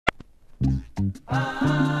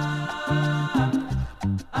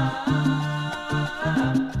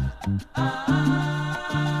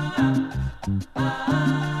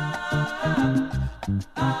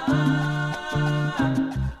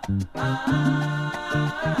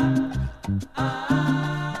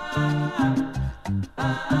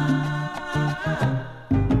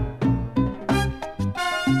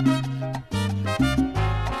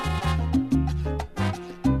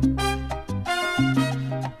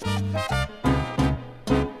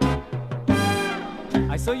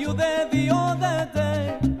I saw you there the other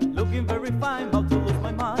day, looking very fine, about to lose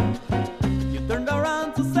my mind. You turned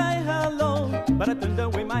around to say hello, but I turned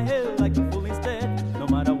away my head like a fool instead. No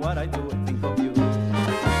matter what I do, I think of you.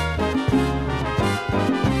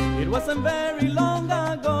 It wasn't very long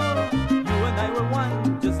ago, you and I were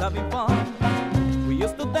one, just having fun. We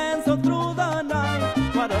used to dance all through the night.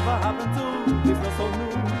 Whatever happened to this was so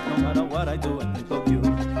new. No matter what I do, I think of you.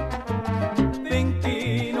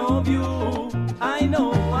 Thinking of you, I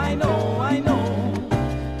know, I know, I know.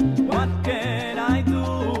 What can I do?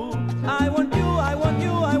 I want you, I want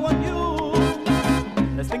you, I want you.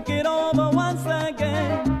 Let's think it over once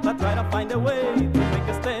again. Let's try to find a way to make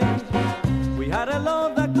a stay. We had a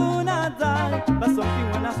love that could not die, but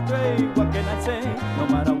something went astray. What can I say? No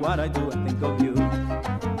matter what I do, I think of you.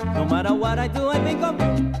 No matter what I do, I think of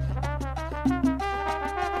you.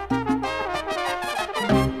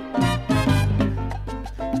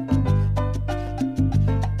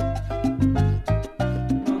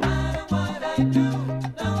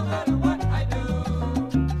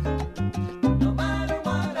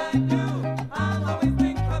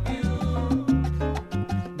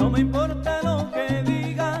 No me importa lo que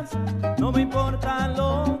digas, no me importa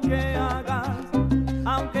lo que hagas,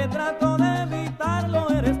 aunque trato de evitarlo,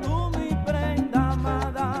 eres tú mi prenda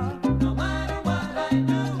amada. No matter what I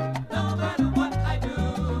do, no matter what I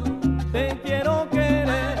do, te quiero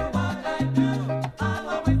querer. No matter what I do, I'll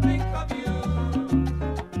always think of you.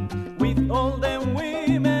 With all the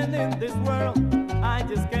women in this world, I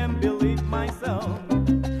just can't believe myself.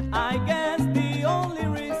 I guess the only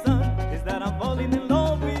reason is that I'm falling in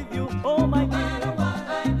love with you. Oh my God. No matter what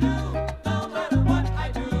I do, no matter what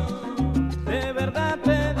I do, de verdad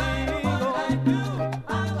te digo. No matter what I do,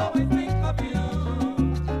 I'll always think of you.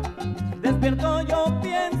 Despierto yo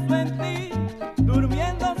pienso en ti,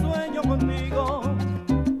 durmiendo sueño contigo.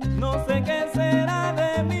 No sé qué será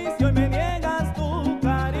de mí si hoy me niegas tu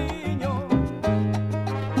cariño.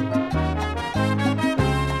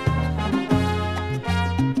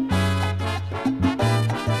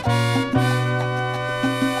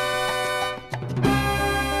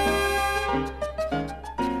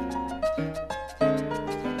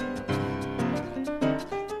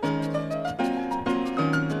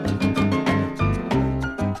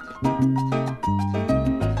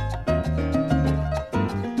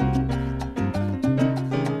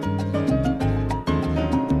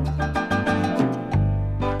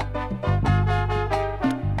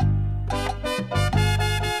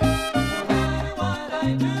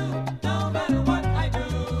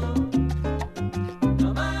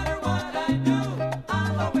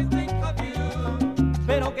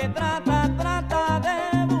 Pero que trata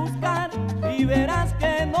de buscar y verás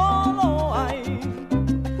que no lo hay.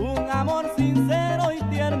 Un amor sincero y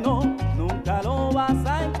tierno nunca lo vas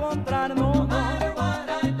a encontrar, no. No matter what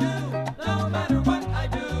I do, no matter what I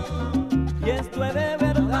do, y esto es de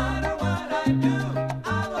verdad. No matter what I do,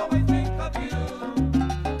 I'll always think of you.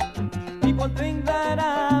 People think that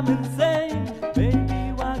I'm insane,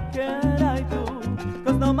 baby, what can I do?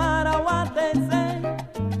 'Cause no matter what they say,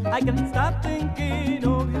 I can't stop thinking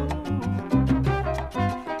of you.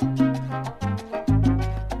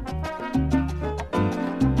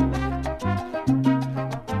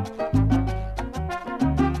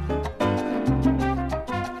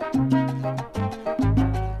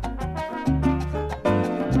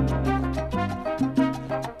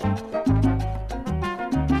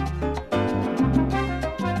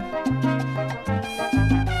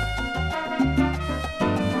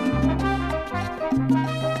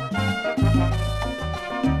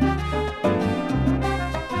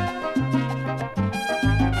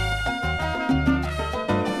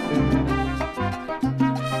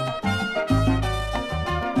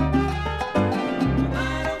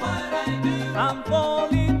 I'm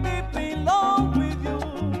falling deeply in love with you.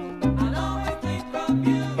 I'll always think of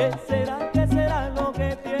you. ¿Qué será lo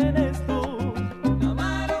que tienes tú? No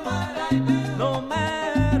matter what I do, no matter